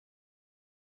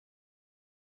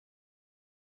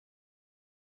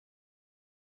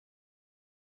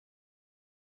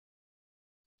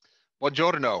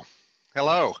Buongiorno.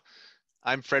 Hello.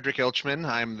 I'm Frederick Ilchman.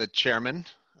 I'm the chairman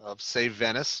of Save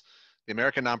Venice, the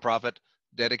American nonprofit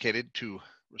dedicated to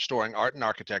restoring art and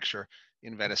architecture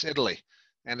in Venice, Italy.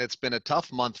 And it's been a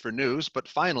tough month for news, but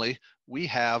finally, we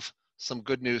have some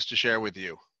good news to share with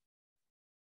you.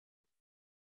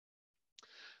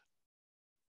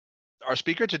 Our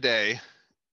speaker today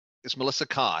is Melissa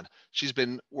Conn. She's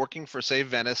been working for Save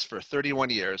Venice for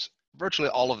 31 years, virtually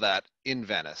all of that in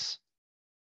Venice.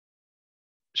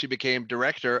 She became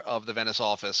director of the Venice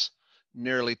office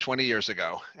nearly 20 years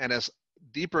ago and has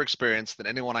deeper experience than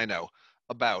anyone I know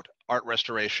about art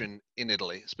restoration in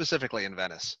Italy, specifically in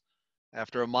Venice.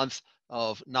 After a month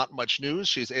of not much news,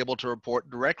 she's able to report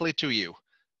directly to you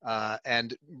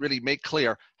and really make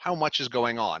clear how much is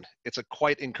going on. It's a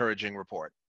quite encouraging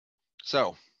report.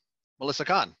 So, Melissa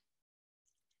Conn.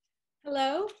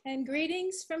 Hello and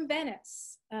greetings from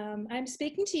Venice. I'm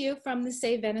speaking to you from the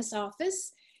Save Venice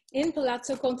office in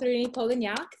Palazzo Contarini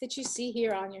Polignac that you see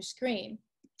here on your screen.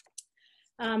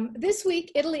 This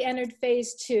week, Italy entered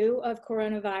phase 2 of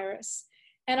coronavirus,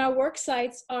 and our work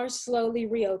sites are slowly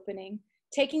reopening,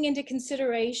 taking into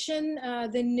consideration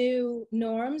the new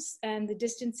norms and the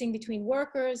distancing between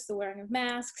workers, the wearing of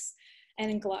masks,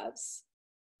 and gloves.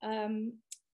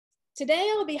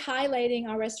 Today, I'll be highlighting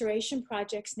our restoration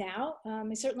projects now.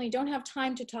 I certainly don't have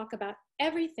time to talk about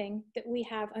everything that we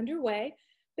have underway,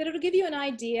 but it'll give you an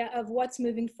idea of what's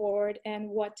moving forward and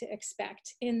what to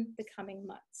expect in the coming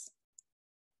months.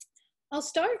 I'll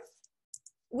start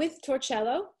with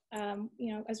Torcello.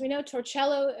 As we know,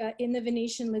 Torcello in the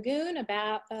Venetian Lagoon,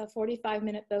 about a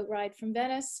 45-minute boat ride from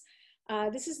Venice.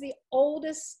 This is the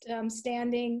oldest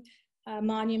standing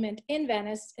monument in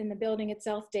Venice, and the building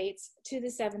itself dates to the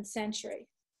 7th century.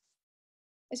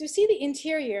 As you see the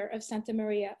interior of Santa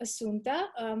Maria Assunta,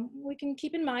 we can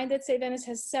keep in mind that Save Venice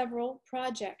has several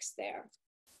projects there.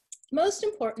 Most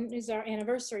important is our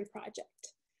anniversary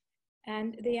project.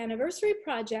 And the anniversary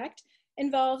project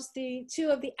involves two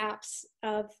of the apse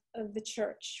of the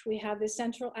church. We have the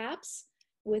central apse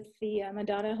with the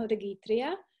Madonna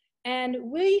Hodegitria, and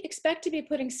we expect to be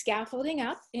putting scaffolding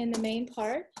up in the main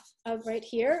part of right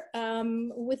here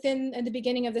within the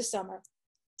beginning of the summer,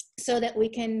 so that we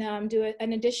can do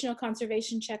an additional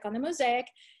conservation check on the mosaic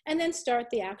and then start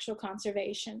the actual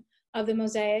conservation of the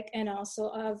mosaic and also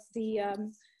of the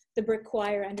brick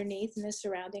choir underneath in the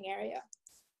surrounding area.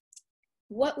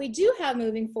 What we do have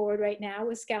moving forward right now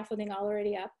with scaffolding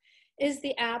already up is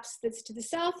the apse that's to the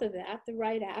south of that, the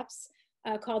right apse,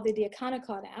 called the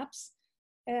Diaconicon apse.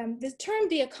 The term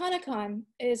Diaconicon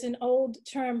is an old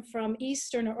term from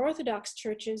Eastern or Orthodox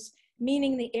churches,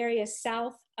 meaning the area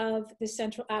south of the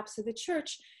central apse of the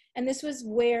church. And this was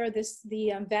where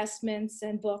the vestments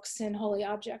and books and holy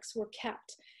objects were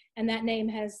kept. And that name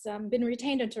has been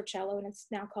retained in Torcello, and it's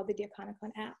now called the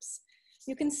Diaconicon apse.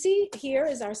 You can see here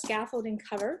is our scaffolding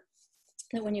cover,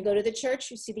 that when you go to the church,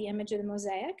 you see the image of the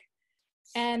mosaic.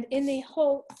 And in the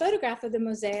whole photograph of the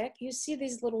mosaic, you see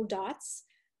these little dots,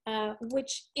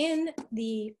 which in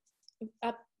the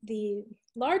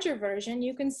larger version,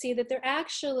 you can see that they're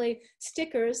actually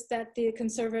stickers that the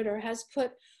conservator has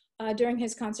put during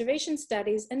his conservation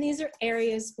studies, and these are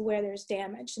areas where there's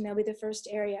damage, and they'll be the first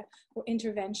area where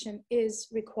intervention is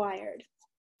required.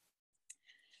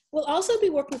 We'll also be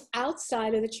working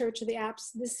outside of the Church of the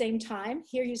Apse at the same time.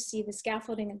 Here you see the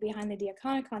scaffolding behind the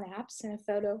Diaconicon apse in a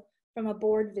photo from a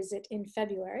board visit in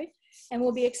February, and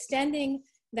we'll be extending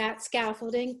that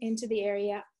scaffolding into the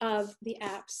area of the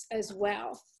apse as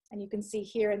well. And you can see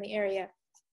here in the area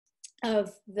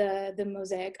of the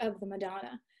mosaic of the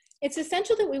Madonna. It's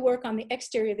essential that we work on the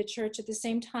exterior of the church at the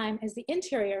same time as the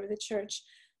interior of the church,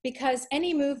 because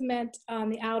any movement on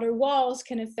the outer walls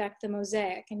can affect the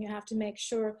mosaic, and you have to make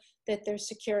sure that they're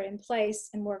secure in place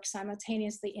and work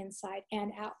simultaneously inside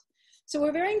and out. So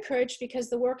we're very encouraged because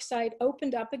the work site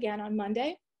opened up again on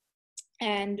Monday,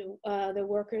 and the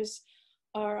workers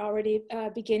are already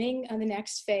beginning on the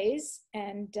next phase,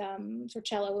 and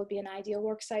Torcello will be an ideal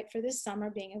work site for this summer,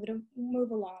 being able to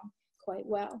move along quite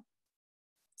well.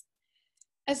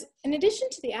 In addition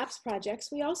to the apse projects,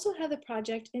 we also have the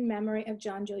project in memory of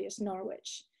John Julius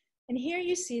Norwich. And here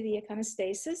you see the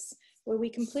iconostasis, where we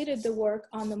completed the work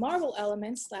on the marble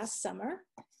elements last summer.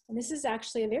 And this is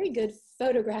actually a very good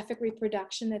photographic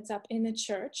reproduction that's up in the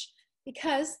church,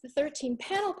 because the 13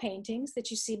 panel paintings that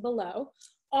you see below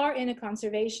are in a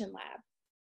conservation lab.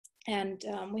 And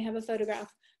we have a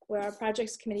photograph where our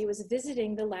projects committee was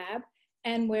visiting the lab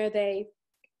and where they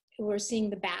were seeing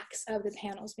the backs of the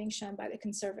panels being shown by the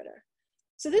conservator.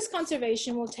 So this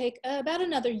conservation will take about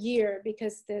another year,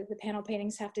 because the panel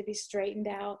paintings have to be straightened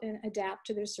out and adapt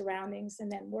to their surroundings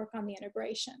and then work on the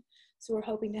integration. So we're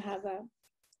hoping to have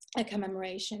a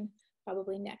commemoration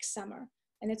probably next summer.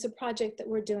 And it's a project that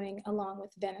we're doing along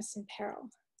with Venice in Peril.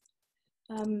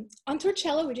 On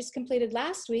Torcello, we just completed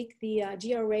last week the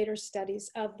georadar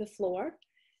studies of the floor.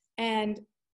 And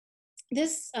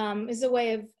this is a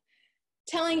way of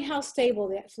telling how stable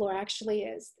that floor actually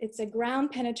is. It's a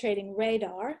ground penetrating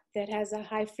radar that has a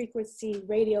high frequency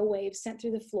radio wave sent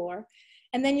through the floor.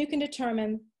 And then you can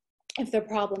determine if there are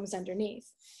problems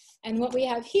underneath. And what we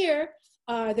have here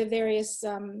are the various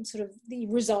sort of the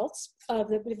results of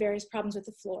the various problems with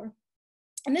the floor.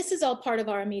 And this is all part of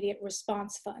our immediate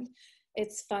response fund.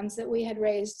 It's funds that we had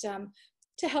raised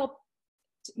to help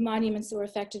monuments that were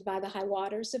affected by the high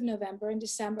waters of November and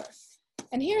December.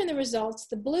 And here in the results,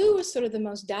 the blue is sort of the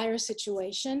most dire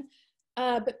situation,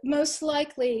 but most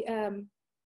likely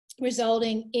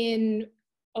resulting in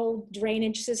old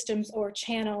drainage systems or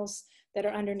channels that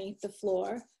are underneath the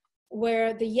floor,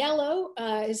 where the yellow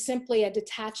is simply a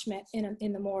detachment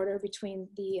in the mortar between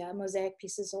the mosaic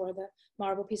pieces or the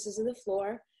marble pieces of the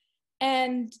floor.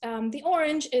 And the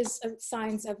orange is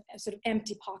signs of sort of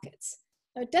empty pockets.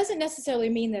 Now, it doesn't necessarily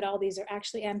mean that all these are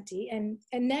actually empty. And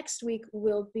next week,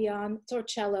 we'll be on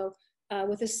Torcello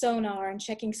with a sonar and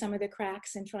checking some of the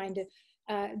cracks and trying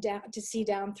to see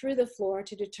down through the floor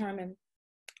to determine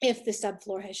if the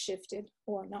subfloor has shifted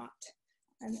or not.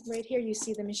 And right here, you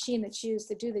see the machine that's used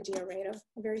to do the georadar,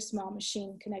 a very small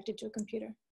machine connected to a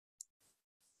computer.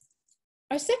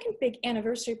 Our second big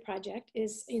anniversary project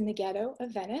is in the ghetto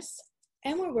of Venice,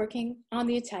 and we're working on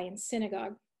the Italian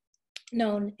synagogue,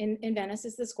 known in Venice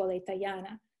as the Scuola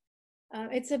Italiana.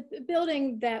 It's a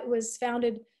building that was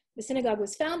founded, the synagogue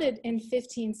was founded in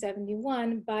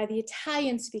 1571 by the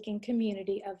Italian-speaking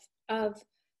community of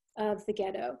the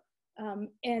ghetto.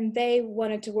 And they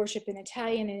wanted to worship in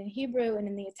Italian and in Hebrew and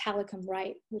in the Italicum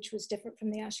Rite, which was different from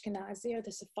the Ashkenazi or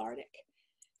the Sephardic.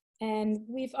 And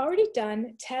we've already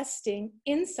done testing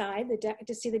inside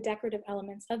to see the decorative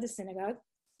elements of the synagogue.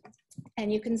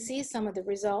 And you can see some of the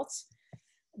results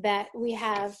that we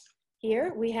have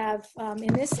here. We have,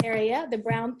 in this area, the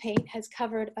brown paint has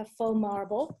covered a faux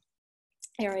marble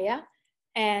area,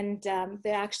 and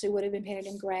they actually would have been painted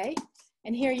in gray.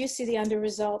 And here you see the under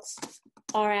results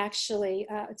are actually,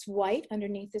 it's white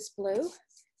underneath this blue.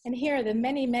 And here are the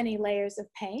many, many layers of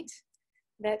paint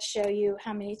that show you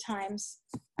how many times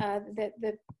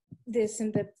this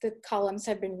and the columns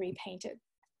have been repainted.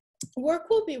 Work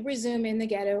will resume in the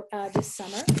ghetto this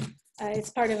summer.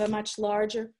 It's part of a much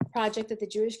larger project that the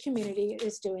Jewish community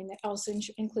is doing that also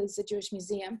includes the Jewish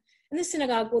Museum. And the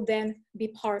synagogue will then be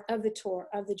part of the tour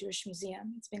of the Jewish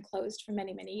Museum. It's been closed for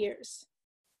many, many years.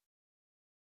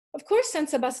 Of course, San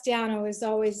Sebastiano is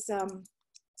always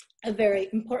a very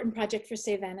important project for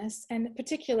Save Venice, and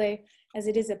particularly as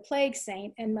it is a plague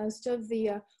saint, and most of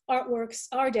the artworks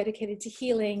are dedicated to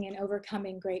healing and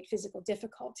overcoming great physical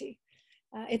difficulty.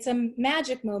 It's a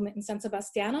magic moment in San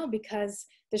Sebastiano because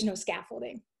there's no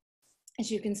scaffolding, as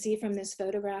you can see from this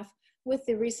photograph with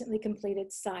the recently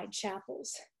completed side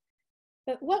chapels.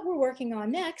 But what we're working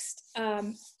on next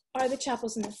are the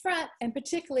chapels in the front, and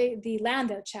particularly the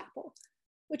Landau Chapel,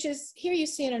 which is, here you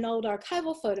see in an old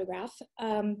archival photograph.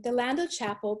 The Landau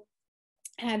Chapel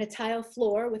had a tile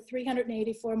floor with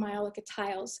 384 maiolica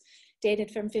tiles dated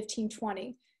from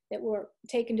 1520 that were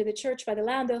taken to the church by the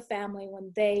Landau family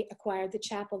when they acquired the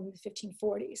chapel in the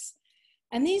 1540s.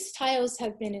 And these tiles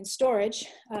have been in storage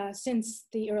since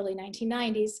the early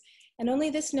 1990s. And only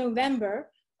this November,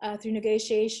 through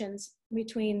negotiations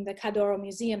between the Cadoro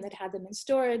Museum that had them in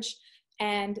storage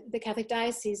and the Catholic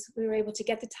Diocese, we were able to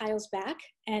get the tiles back.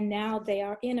 And now they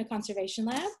are in a conservation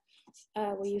lab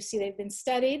where you see they've been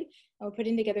studied, and we're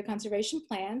putting together conservation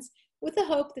plans with the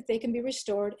hope that they can be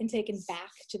restored and taken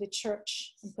back to the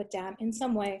church and put down in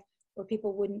some way where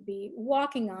people wouldn't be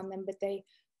walking on them, but they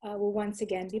will once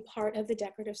again be part of the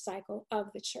decorative cycle of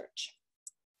the church.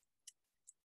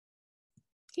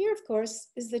 Here, of course,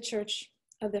 is the Church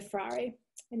of the Frari.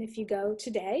 And if you go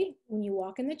today, when you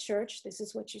walk in the church, this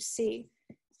is what you see.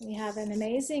 We have an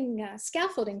amazing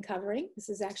scaffolding covering. This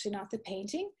is actually not the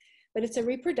painting, but it's a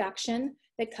reproduction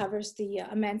that covers the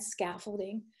immense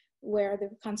scaffolding where the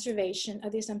conservation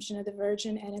of the Assumption of the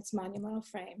Virgin and its monumental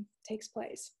frame takes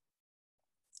place.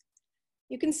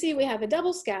 You can see we have a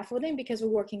double scaffolding because we're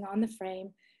working on the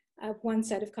frame of one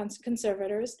set of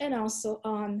conservators and also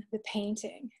on the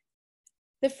painting.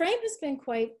 The frame has been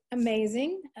quite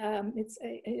amazing. It's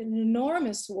an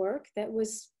enormous work that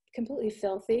was completely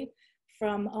filthy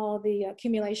from all the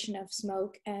accumulation of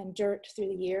smoke and dirt through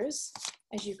the years,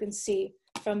 as you can see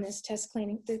from this test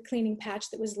cleaning, the cleaning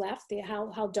patch that was left,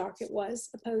 how dark it was,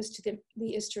 opposed to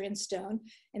the Istrian stone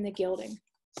and the gilding.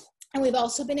 And we've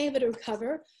also been able to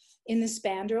recover in the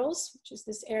spandrels, which is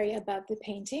this area above the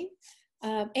painting,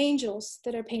 angels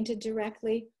that are painted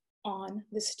directly on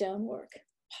the stonework,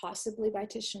 possibly by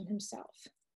Titian himself.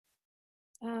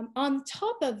 On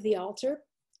top of the altar,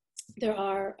 there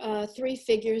are 3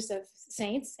 figures of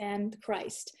saints and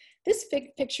Christ. This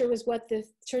picture was what the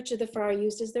Church of the Frari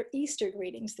used as their Easter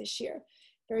greetings this year.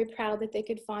 Very proud that they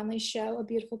could finally show a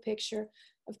beautiful picture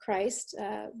of Christ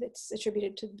that's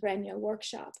attributed to the Bregno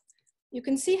workshop. You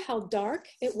can see how dark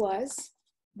it was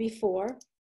before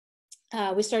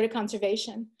we started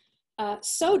conservation.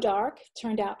 So dark,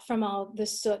 turned out, from all the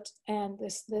soot and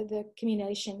the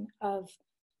accumulation of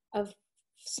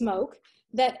smoke,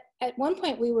 that at one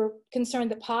point we were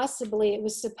concerned that possibly it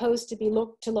was supposed to be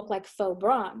look like faux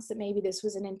bronze, that maybe this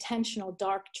was an intentional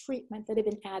dark treatment that had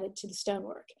been added to the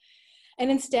stonework.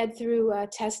 And instead, through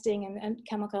testing and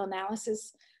chemical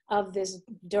analysis of this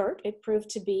dirt, it proved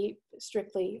to be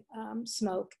strictly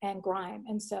smoke and grime.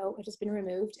 And so it has been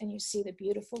removed, and you see the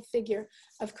beautiful figure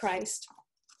of Christ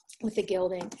with the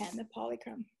gilding and the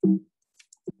polychrome.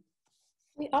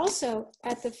 We also,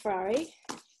 at the Frari,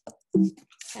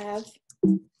 have,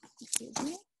 excuse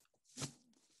me,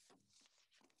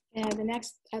 and the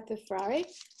next at the Frari,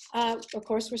 of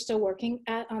course, we're still working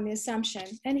on the Assumption.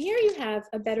 And here you have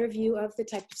a better view of the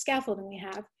type of scaffolding we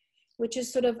have, which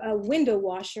is sort of a window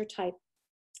washer type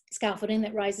scaffolding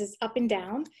that rises up and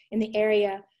down in the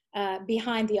area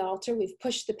behind the altar. We've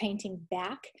pushed the painting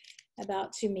back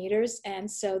about 2 meters, and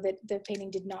so that the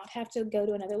painting did not have to go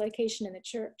to another location in the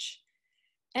church.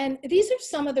 And these are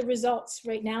some of the results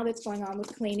right now that's going on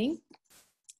with cleaning.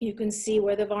 You can see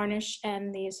where the varnish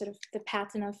and the sort of the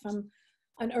patina from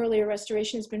an earlier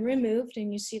restoration has been removed,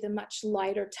 and you see the much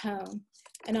lighter tone.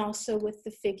 And also with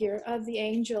the figure of the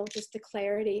angel, just the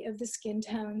clarity of the skin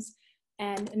tones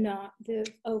and not the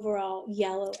overall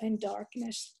yellow and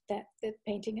darkness that the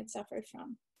painting had suffered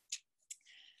from.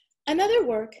 Another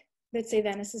work that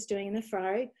Venice is doing in the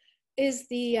Frari is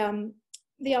the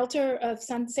altar of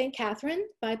St. Catherine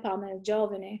by Palma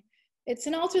Giovane. It's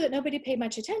an altar that nobody paid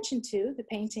much attention to, the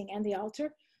painting and the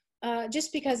altar,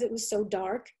 just because it was so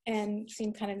dark and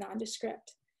seemed kind of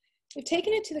nondescript. We've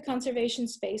taken it to the conservation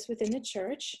space within the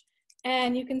church,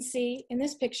 and you can see in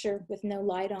this picture with no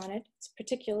light on it, it's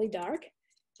particularly dark,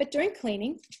 but during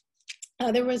cleaning,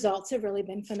 the results have really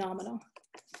been phenomenal.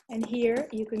 And here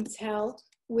you can tell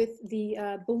with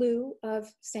the blue of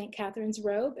St. Catherine's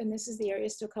robe, and this is the area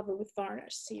still covered with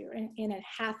varnish. So you're in a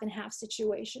half and half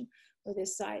situation where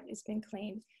this side has been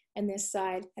cleaned and this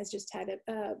side has just had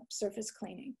a surface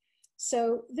cleaning.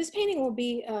 So this painting will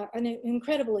be an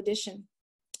incredible addition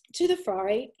to the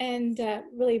Frari, and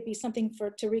really be something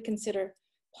to reconsider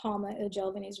Palma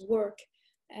Giovanni's work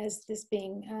as this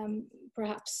being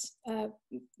perhaps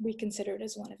reconsidered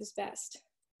as one of his best.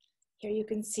 Here you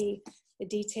can see the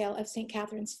detail of St.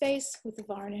 Catherine's face with the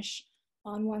varnish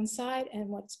on one side and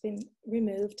what's been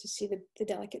removed to see the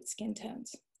delicate skin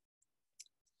tones.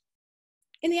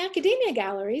 In the Accademia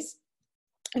galleries,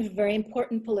 a very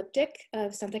important polyptych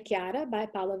of Santa Chiara by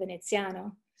Paolo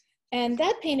Veneziano. And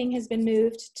that painting has been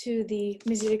moved to the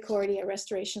Misericordia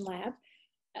Restoration Lab,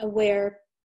 where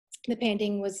the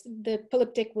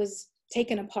polyptych was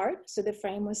taken apart, so the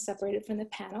frame was separated from the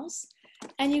panels.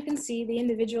 And you can see the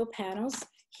individual panels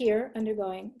here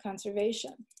undergoing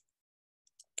conservation.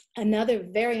 Another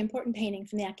very important painting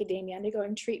from the Accademia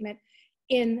undergoing treatment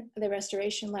in the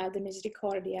Restoration Lab, the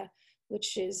Misericordia,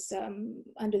 which is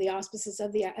under the auspices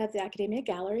of the Accademia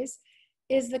galleries,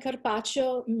 is the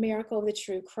Carpaccio Miracle of the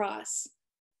True Cross,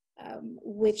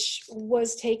 which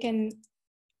was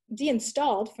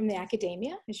deinstalled from the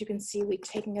Accademia. As you can see, we're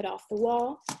taking it off the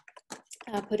wall,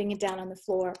 putting it down on the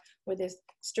floor where the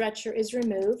stretcher is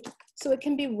removed, so it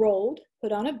can be rolled,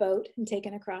 put on a boat, and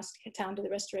taken across town to the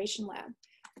Restoration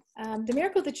Lab. The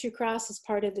Miracle of the True Cross is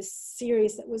part of this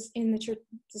series that was in the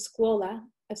Scuola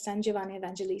of San Giovanni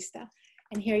Evangelista.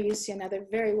 And here you see another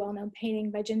very well-known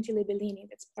painting by Gentile Bellini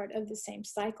that's part of the same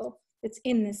cycle, that's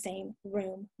in the same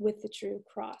room with the True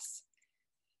Cross.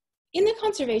 In the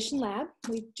Conservation Lab,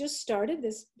 we just started,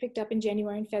 this picked up in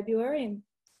January and February, and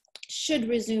should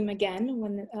resume again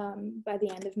by the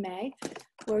end of May,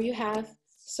 where you have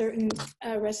certain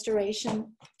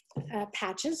restoration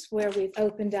patches where we've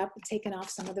opened up and taken off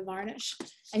some of the varnish.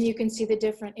 And you can see the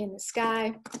difference in the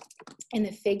sky, in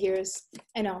the figures,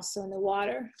 and also in the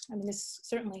water. I mean, this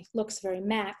certainly looks very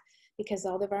matte because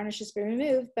all the varnish has been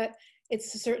removed, but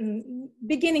it's certain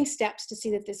beginning steps to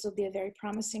see that this will be a very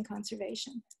promising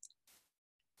conservation.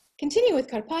 Continuing with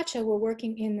Carpaccio, we're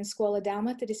working in the Scuola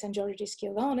Dalmata di San Giorgio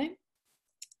Schiavone,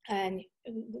 and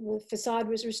the facade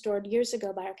was restored years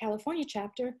ago by our California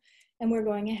chapter, and we're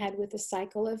going ahead with the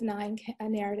cycle of 9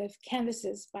 narrative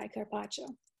canvases by Carpaccio.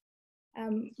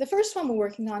 The first one we're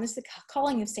working on is the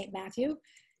Calling of St. Matthew,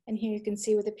 and here you can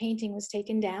see where the painting was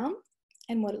taken down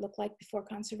and what it looked like before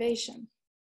conservation.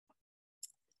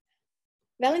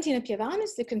 Valentina Pievan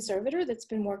is the conservator that's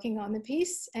been working on the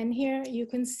piece, and here you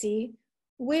can see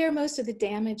where most of the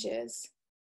damage is,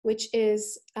 which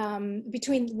is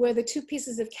between where the two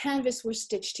pieces of canvas were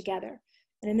stitched together.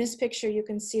 And in this picture, you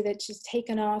can see that she's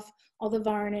taken off all the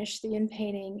varnish, the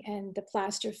in-painting, and the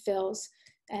plaster fills,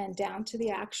 and down to the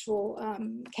actual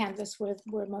canvas where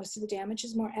most of the damage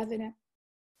is more evident.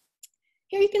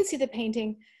 Here you can see the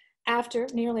painting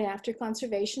nearly after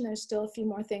conservation. There's still a few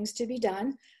more things to be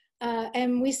done.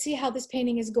 And we see how this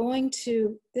painting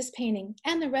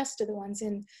and the rest of the ones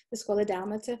in the Scuola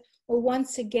Dalmata will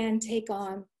once again take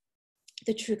on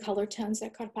the true color tones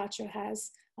that Carpaccio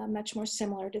has, much more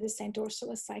similar to the St.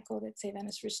 Ursula cycle that St.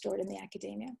 Venice restored in the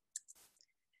Accademia.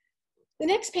 The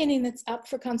next painting that's up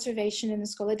for conservation in the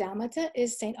Scuola Dalmata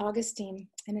is St. Augustine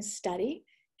in his study.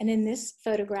 And in this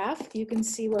photograph, you can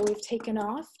see where we've taken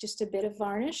off just a bit of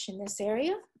varnish in this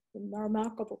area, the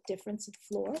remarkable difference of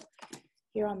floor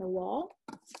here on the wall.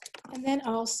 And then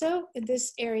also in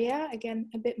this area, again,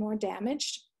 a bit more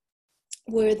damaged,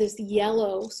 where this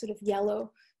yellow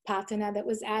patina that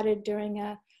was added during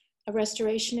a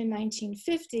restoration in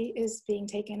 1950 is being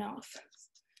taken off.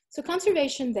 So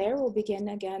conservation there will begin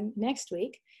again next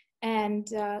week and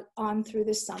on through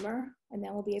the summer, and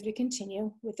then we'll be able to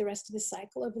continue with the rest of the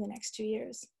cycle over the next 2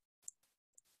 years.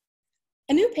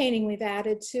 A new painting we've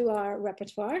added to our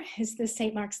repertoire is the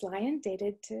St. Mark's Lion,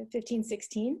 dated to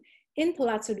 1516 in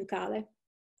Palazzo Ducale.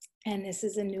 And this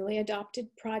is a newly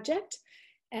adopted project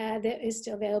that is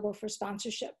still available for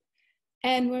sponsorship.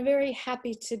 And we're very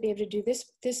happy to be able to do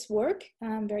this work,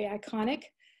 very iconic.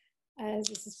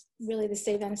 This is really the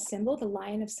St. Venice symbol, the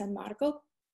Lion of San Marco,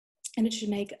 and it should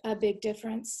make a big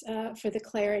difference for the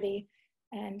clarity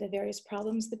and the various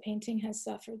problems the painting has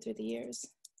suffered through the years.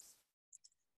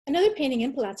 Another painting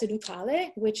in Palazzo Ducale,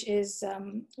 which is,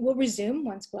 will resume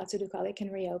once Palazzo Ducale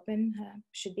can reopen,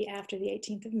 should be after the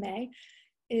 18th of May,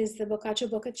 is the Boccaccio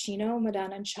Boccaccino,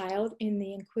 Madonna and Child in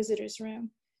the Inquisitor's Room.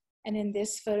 And in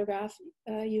this photograph,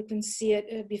 you can see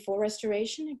it before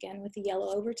restoration, again with the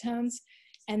yellow overtones.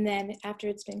 And then after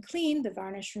it's been cleaned, the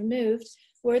varnish removed,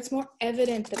 where it's more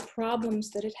evident the problems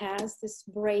that it has, this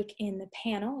break in the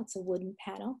panel. It's a wooden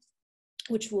panel,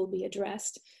 which will be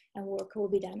addressed, and work will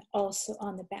be done also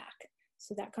on the back.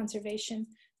 So that conservation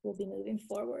will be moving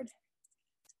forward.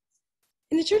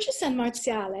 In the Church of San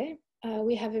Marziale,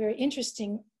 we have a very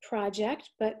interesting project,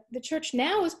 but the church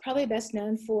now is probably best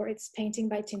known for its painting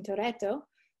by Tintoretto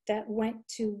that went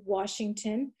to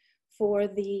Washington for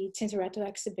the Tintoretto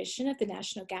exhibition at the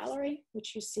National Gallery,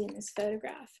 which you see in this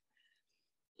photograph.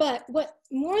 But what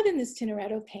more than this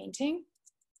Tintoretto painting,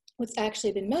 what's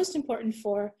actually been most important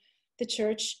for the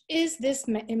church is this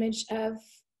image of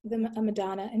a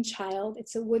Madonna and Child.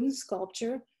 It's a wooden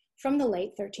sculpture from the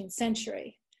late 13th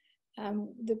century.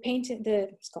 The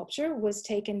sculpture was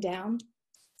taken down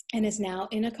and is now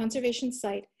in a conservation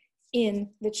site in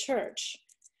the church.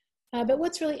 But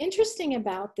what's really interesting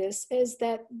about this is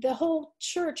that the whole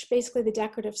church, basically the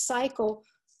decorative cycle,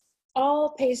 all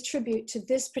pays tribute to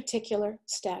this particular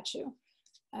statue.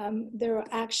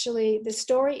 The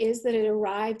story is that it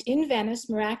arrived in Venice,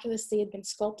 miraculously had been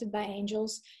sculpted by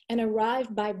angels, and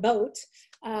arrived by boat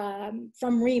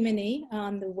from Rimini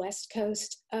on the west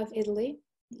coast of Italy,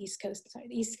 the east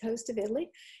coast of Italy,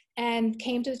 and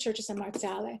came to the Church of San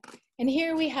Marziale. And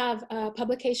here we have a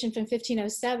publication from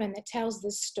 1507 that tells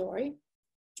this story,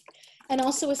 and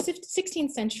also a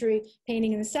 16th century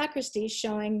painting in the sacristy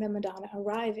showing the Madonna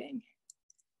arriving.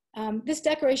 This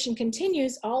decoration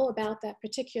continues all about that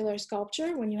particular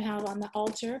sculpture. When you have on the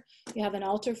altar, you have an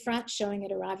altar front showing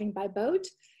it arriving by boat,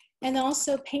 and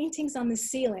also paintings on the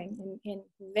ceiling in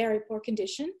very poor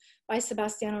condition by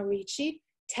Sebastiano Ricci,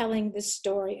 telling the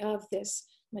story of this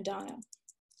Madonna.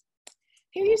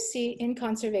 Here you see in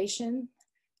conservation,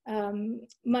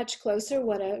 much closer,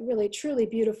 what a really truly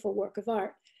beautiful work of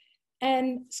art.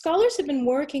 And scholars have been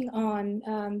working on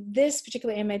this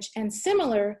particular image and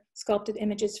similar sculpted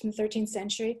images from the 13th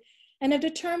century, and have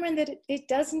determined that it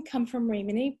doesn't come from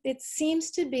Rimini. It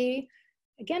seems to be,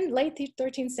 again, late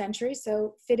 13th century,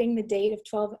 so fitting the date of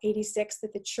 1286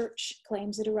 that the church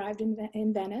claims it arrived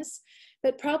in Venice,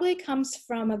 but probably comes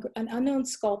from an unknown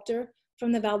sculptor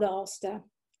from the Val d'Aosta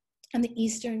on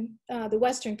the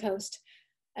western coast,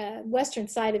 western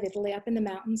side of Italy, up in the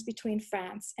mountains between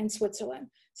France and Switzerland.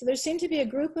 So there seemed to be a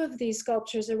group of these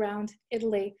sculptures around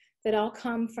Italy that all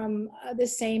come from the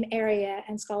same area,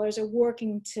 and scholars are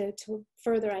working to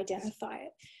further identify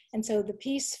it. And so the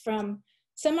piece from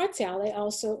San Marziale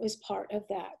also is part of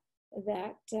that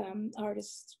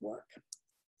artist's work.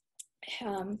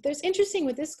 There's interesting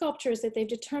with this sculpture is that they've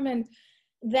determined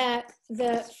that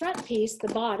the front piece,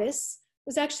 the bodice,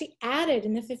 was actually added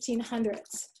in the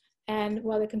 1500s. And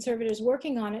while the conservator is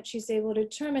working on it, she's able to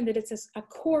determine that it's a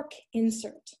cork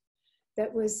insert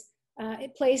that was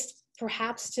placed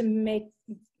perhaps to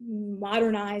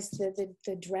modernize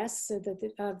the dress of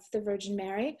the Virgin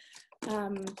Mary.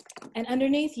 And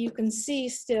underneath you can see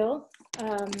still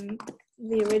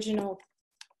the original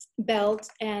belt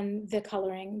and the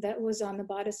coloring that was on the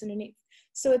bodice underneath.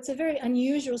 So it's a very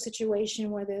unusual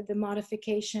situation where the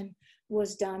modification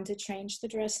was done to change the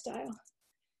dress style.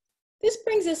 This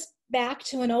brings us back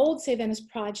to an old Save Venice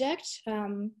project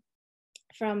from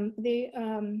the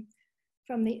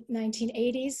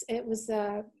 1980s. It was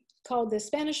called the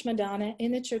Spanish Madonna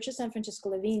in the Church of San Francisco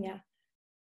La Vigna.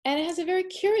 And it has a very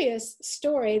curious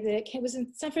story that it was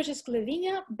in San Francisco La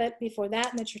Vigna, but before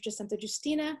that in the Church of Santa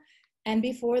Giustina, and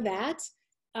before that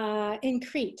in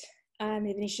Crete, in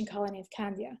the Venetian colony of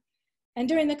Candia. And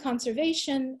during the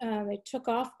conservation, they took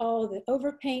off all the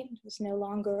overpaint. It was no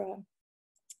longer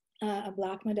a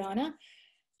black Madonna,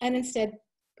 and instead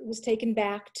it was taken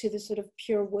back to the sort of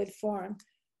pure wood form,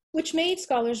 which made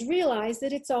scholars realize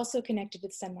that it's also connected to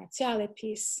the San Marziale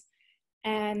piece.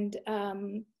 And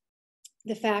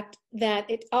the fact that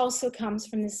it also comes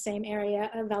from the same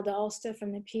area of Val d'Aosta,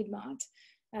 from the Piedmont.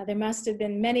 There must have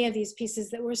been many of these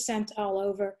pieces that were sent all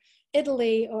over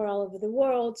Italy or all over the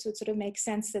world, so it sort of makes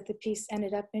sense that the piece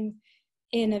ended up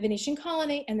in a Venetian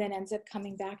colony and then ends up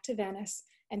coming back to Venice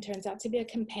and turns out to be a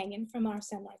companion from our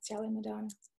San Marziale Madonna.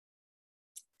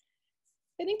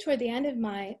 Getting toward the end of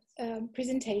my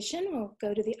presentation, we'll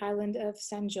go to the island of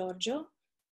San Giorgio.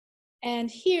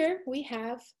 And here we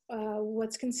have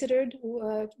what's considered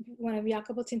one of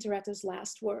Jacopo Tintoretto's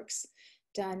last works,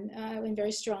 done in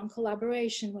very strong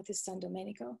collaboration with his son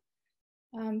Domenico.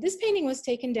 This painting was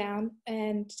taken down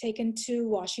and taken to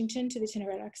Washington to the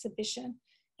Tintoretto exhibition.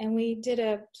 And we did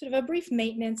a sort of a brief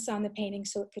maintenance on the painting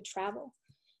so it could travel.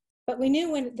 But we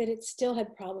knew that it still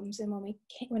had problems. And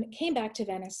when it came back to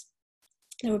Venice,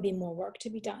 there would be more work to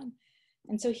be done.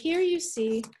 And so here you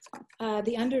see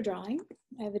the underdrawing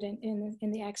evident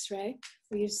in the X-ray,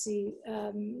 where you see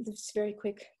this very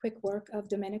quick work of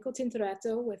Domenico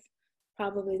Tintoretto with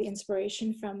probably the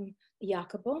inspiration from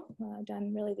Jacopo,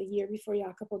 done really the year before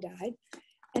Jacopo died.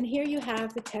 And here you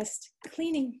have the test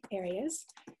cleaning areas,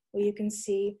 where you can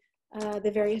see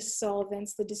the various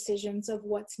solvents, the decisions of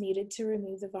what's needed to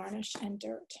remove the varnish and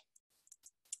dirt.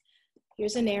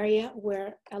 Here's an area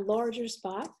where a larger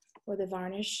spot where the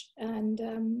varnish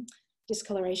and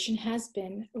discoloration has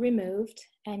been removed.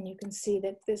 And you can see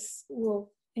that this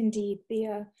will indeed be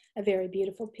a very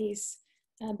beautiful piece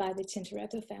by the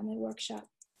Tintoretto Family Workshop.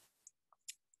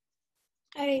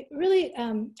 I really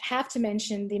have to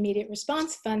mention the Immediate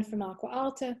Response Fund from Acqua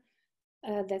Alta.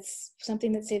 That's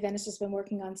something that Save Venice has been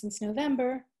working on since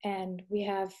November, and we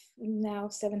have now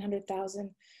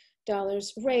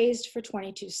 $700,000 raised for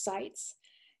 22 sites.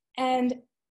 And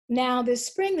now this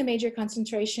spring, the major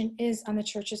concentration is on the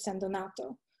Church of San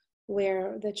Donato,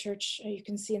 where the church, you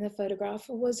can see in the photograph,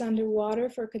 was underwater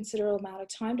for a considerable amount of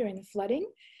time during the flooding.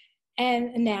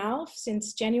 And now,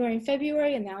 since January and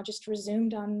February, and now just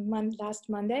resumed on last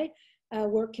Monday,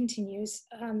 work continues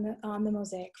on the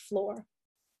mosaic floor.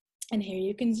 And here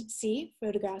you can see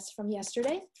photographs from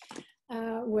yesterday,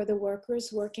 where the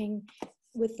workers working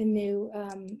with the new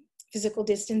physical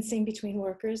distancing between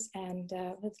workers and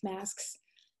with masks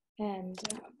and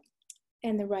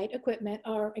the right equipment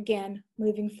are again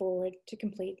moving forward to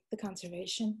complete the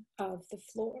conservation of the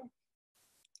floor.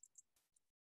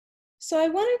 So I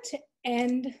wanted to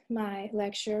end my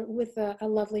lecture with a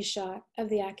lovely shot of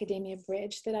the Accademia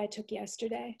Bridge that I took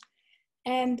yesterday.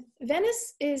 And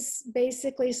Venice is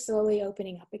basically slowly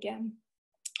opening up again.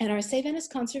 And our Save Venice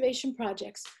conservation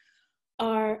projects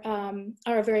are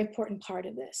a very important part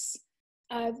of this.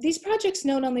 These projects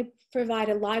not only provide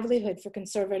a livelihood for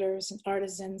conservators and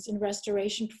artisans and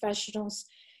restoration professionals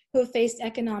who have faced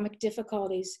economic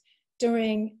difficulties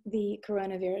during the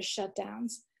coronavirus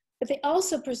shutdowns, but they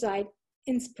also provide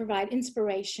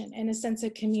inspiration and a sense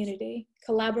of community,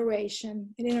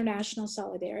 collaboration, and international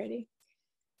solidarity,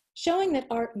 showing that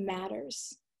art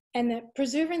matters and that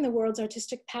preserving the world's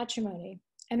artistic patrimony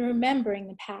and remembering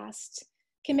the past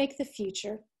can make the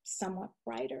future somewhat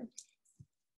brighter.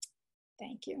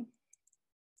 Thank you.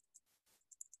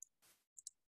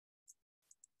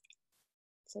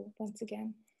 So once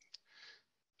again.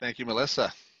 Thank you,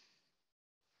 Melissa.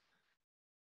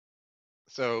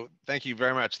 So thank you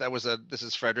very much. This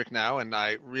is Frederick now, and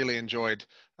I really enjoyed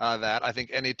that. I think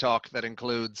any talk that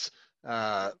includes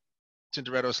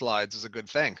Tintoretto slides is a good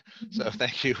thing. So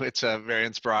thank you. It's very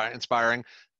inspiring,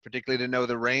 particularly to know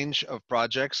the range of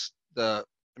projects, the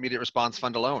immediate response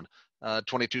fund alone,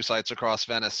 22 sites across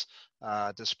Venice,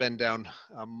 to spend down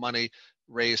money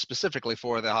raised specifically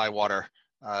for the high water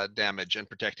damage and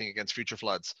protecting against future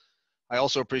floods. I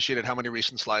also appreciated how many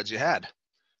recent slides you had.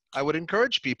 I would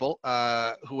encourage people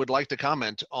who would like to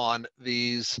comment on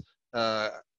these,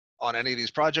 on any of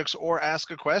these projects, or ask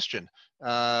a question.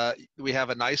 We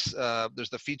have a nice, there's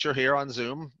the feature here on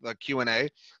Zoom, the Q&A.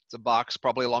 It's a box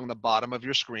probably along the bottom of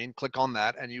your screen. Click on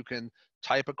that and you can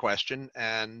type a question,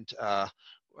 and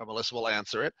Melissa will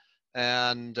answer it,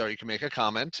 or you can make a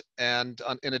comment. And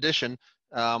in addition,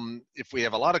 if we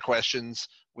have a lot of questions,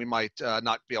 we might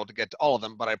not be able to get to all of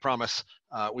them, but I promise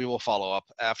we will follow up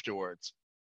afterwards.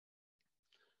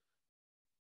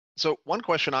 So one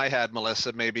question I had,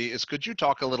 Melissa, maybe is, could you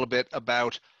talk a little bit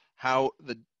about how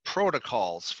the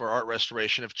protocols for art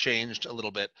restoration have changed a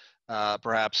little bit,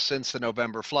 perhaps since the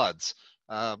November floods?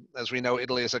 As we know,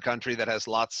 Italy is a country that has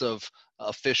lots of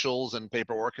officials and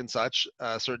paperwork and such,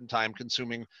 certain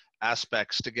time-consuming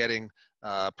aspects to getting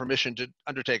permission to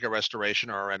undertake a restoration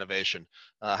or a renovation.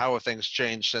 How have things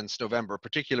changed since November,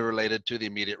 particularly related to the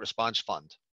immediate response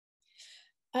fund?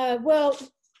 Well,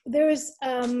 there's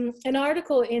an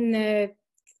article in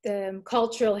the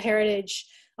Cultural Heritage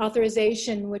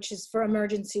Authorization, which is for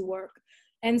emergency work.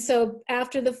 And so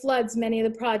after the floods, many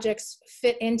of the projects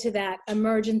fit into that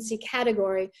emergency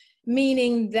category,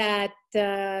 meaning that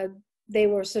they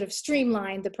were sort of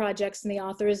streamlined, the projects and the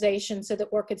authorization, so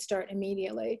that work could start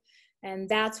immediately. And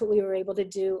that's what we were able to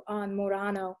do on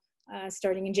Murano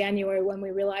starting in January, when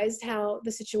we realized how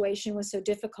the situation was so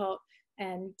difficult,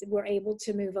 and we're able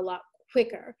to move a lot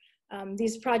quicker.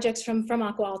 These projects from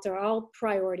Acqua Alta are all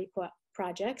priority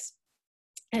projects.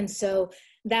 And so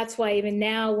that's why even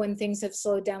now, when things have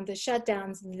slowed down the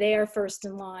shutdowns, they're first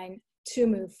in line to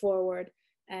move forward.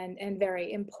 And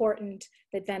very important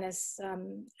that Venice,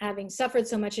 having suffered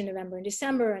so much in November and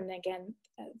December, and again,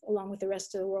 along with the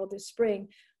rest of the world this spring,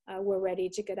 we're ready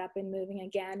to get up and moving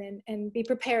again, and be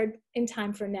prepared in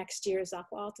time for next year's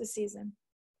Acqua Alta season.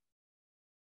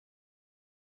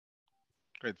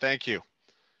 Great, thank you.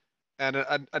 And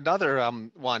another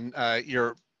one,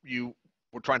 you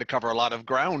were trying to cover a lot of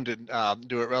ground and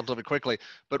do it relatively quickly,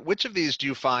 but which of these do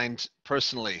you find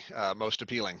personally most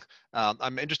appealing?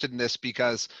 I'm interested in this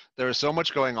because there is so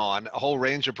much going on, a whole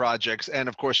range of projects, and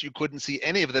of course you couldn't see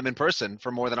any of them in person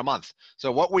for more than a month.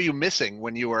 So what were you missing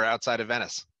when you were outside of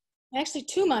Venice? Actually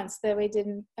 2 months that we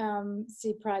didn't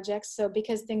see projects. So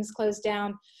because things closed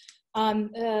down on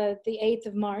the 8th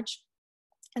of March,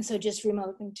 and so just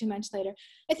remote, and 2 months later.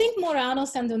 I think Murano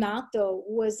San Donato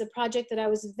was a project that I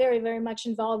was very, very much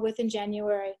involved with in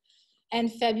January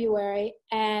and February.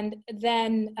 And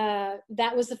then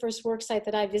that was the first work site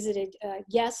that I visited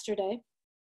yesterday.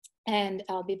 And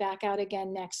I'll be back out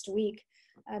again next week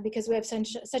because we have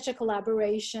such a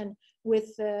collaboration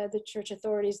with the church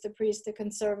authorities, the priests, the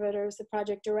conservators, the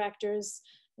project directors.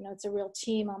 You know, it's a real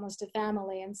team, almost a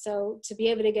family. And so to be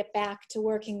able to get back to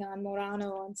working on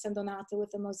Murano and San Donato with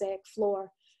the mosaic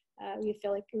floor, we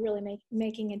feel like you're really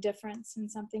making a difference and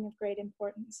something of great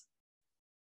importance.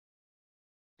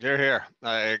 Hear, hear.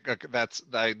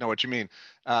 I know what you mean.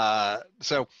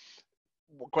 So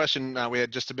question we had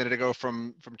just a minute ago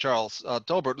from Charles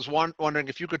Tolbert was wondering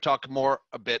if you could talk more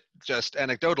a bit, just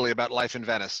anecdotally, about life in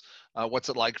Venice. What's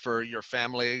it like for your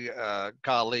family,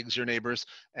 colleagues, your neighbors,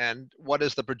 and what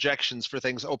is the projections for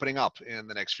things opening up in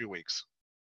the next few weeks?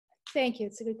 Thank you.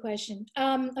 It's a good question.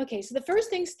 Okay, so the first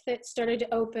things that started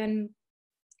to open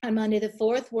on Monday the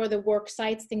 4th were the work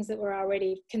sites, things that were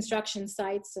already construction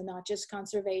sites, so not just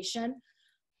conservation.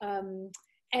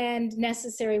 And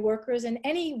necessary workers, and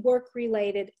any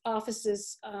work-related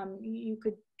offices. You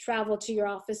could travel to your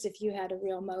office if you had a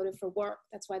real motive for work.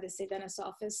 That's why the St. Venice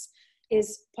office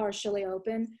is partially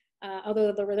open,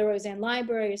 although the Roseanne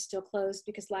Library is still closed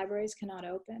because libraries cannot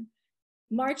open.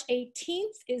 March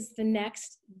 18th is the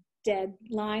next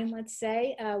deadline, let's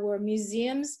say, where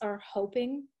museums are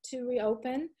hoping to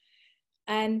reopen.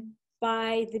 And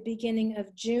by the beginning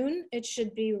of June, it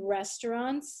should be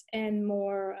restaurants and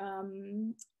more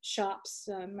shops,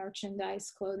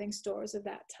 merchandise, clothing stores of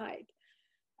that type.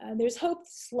 There's hope to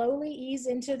slowly ease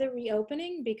into the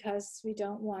reopening because we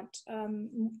don't want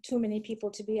too many people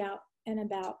to be out and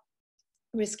about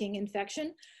risking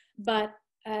infection. But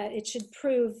it should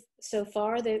prove so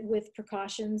far that with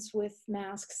precautions, with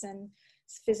masks and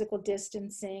physical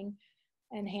distancing,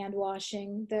 and hand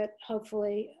washing, that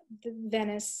hopefully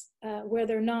Venice, where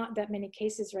there are not that many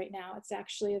cases right now, it's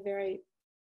actually a very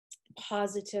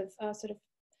positive sort of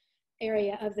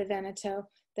area of the Veneto,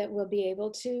 that we'll be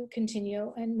able to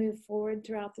continue and move forward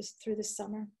through the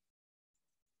summer.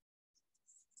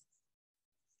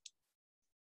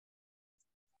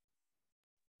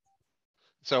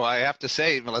 So I have to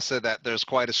say, Melissa, that there's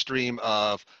quite a stream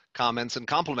of comments and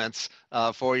compliments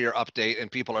for your update,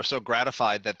 and people are so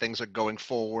gratified that things are going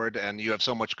forward and you have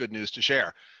so much good news to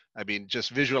share. I mean, just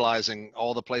visualizing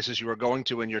all the places you are going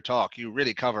to in your talk, you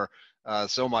really cover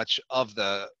so much of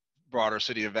the broader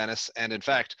city of Venice, and in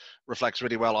fact, reflects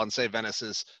really well on, say,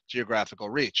 Venice's geographical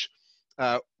reach.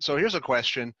 So here's a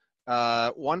question.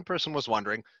 One person was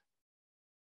wondering,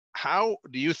 how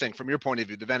do you think, from your point of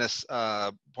view, the Venice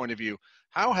point of view,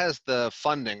 how has the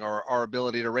funding or our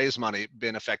ability to raise money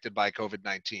been affected by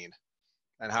COVID-19?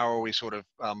 And how are we sort of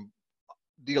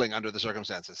dealing under the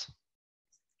circumstances?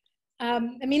 I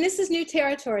mean, this is new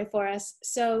territory for us.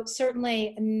 So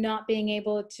certainly not being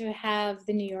able to have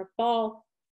the New York Ball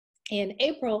in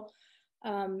April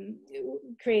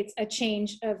creates a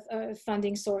change of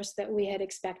funding source that we had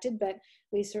expected, but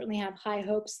we certainly have high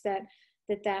hopes that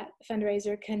that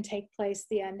fundraiser can take place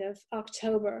the end of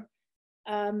October.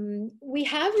 We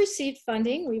have received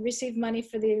funding. We received money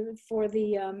for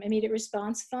the Immediate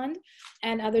Response Fund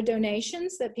and other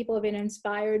donations that people have been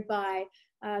inspired by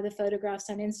the photographs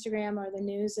on Instagram or the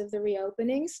news of the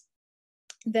reopenings,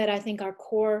 that I think our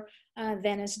core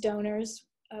Venice donors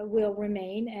will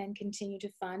remain and continue to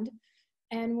fund.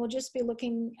 And we'll just be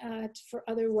looking for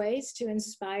other ways to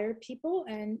inspire people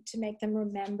and to make them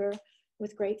remember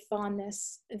with great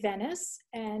fondness Venice,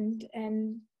 and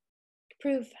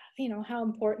prove, you know, how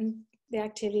important the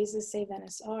activities of Save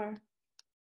Venice are.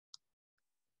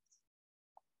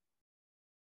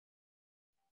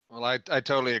 Well, I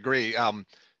totally agree.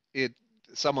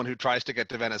 Someone who tries to get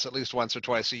to Venice at least once or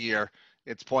twice a year,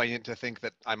 it's poignant to think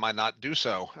that I might not do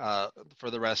so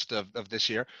for the rest of this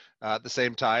year. At the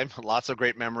same time, lots of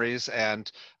great memories.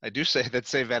 And I do say that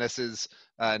Save Venice's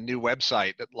new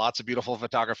website, lots of beautiful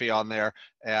photography on there.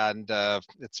 And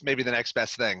it's maybe the next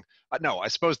best thing. No, I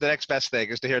suppose the next best thing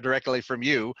is to hear directly from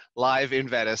you live in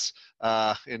Venice,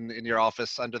 in your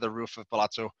office under the roof of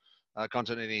Palazzo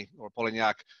Contarini or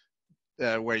Polignac.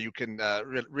 Where you can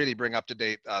really bring up to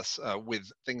date us with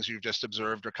things you've just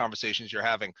observed or conversations you're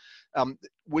having.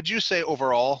 Would you say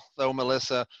overall, though,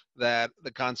 Melissa, that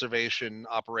the conservation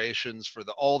operations for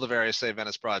all the various Save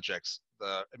Venice projects,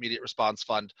 the Immediate Response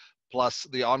Fund, plus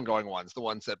the ongoing ones, the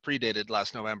ones that predated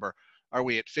last November, are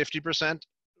we at 50%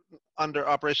 under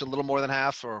operation, a little more than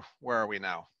half, or where are we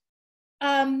now?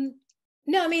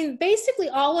 No, I mean, basically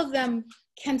all of them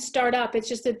can start up. It's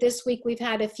just that this week we've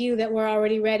had a few that were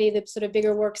already ready, the sort of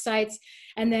bigger work sites,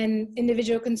 and then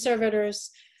individual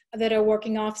conservators that are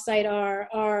working offsite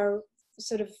are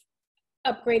sort of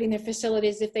upgrading their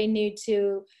facilities if they need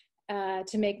to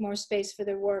make more space for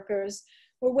their workers.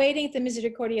 We're waiting at the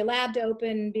Misericordia Lab to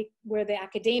open, where the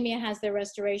academia has their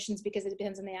restorations, because it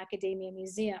depends on the Academia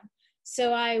Museum.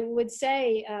 So I would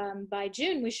say by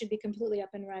June we should be completely up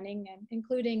and running, and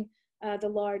including the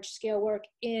large scale work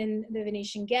in the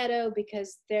Venetian ghetto,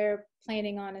 because they're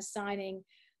planning on assigning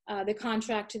the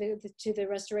contract to the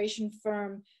restoration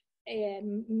firm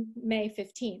in May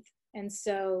 15th. And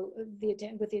so with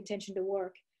the intention to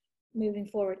work moving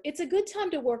forward. It's a good time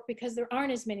to work because there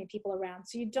aren't as many people around.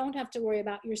 So you don't have to worry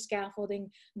about your scaffolding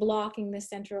blocking the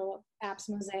central apse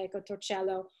mosaic or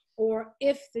torcello, or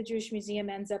if the Jewish Museum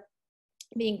ends up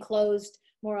being closed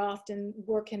more often,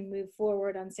 work can move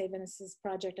forward on Save Venice's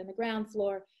project on the ground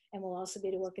floor, and we'll also be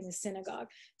to work in the synagogue.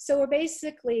 So we're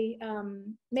basically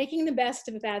making the best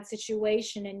of a bad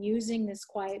situation and using this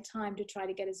quiet time to try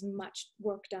to get as much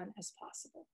work done as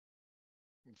possible.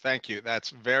 Thank you.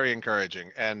 That's very encouraging.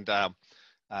 And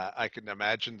I can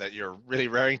imagine that you're really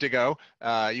raring to go.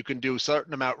 You can do a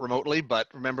certain amount remotely, but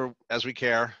remember, as we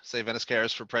care, Save Venice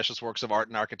cares for precious works of art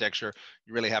and architecture,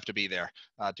 you really have to be there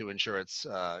to ensure its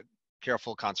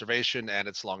careful conservation and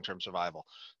its long-term survival.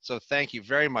 So thank you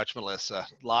very much, Melissa.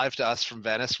 Live to us from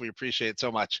Venice. We appreciate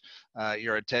so much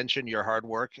your attention, your hard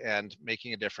work, and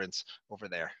making a difference over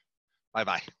there.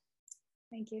 Bye-bye.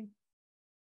 Thank you.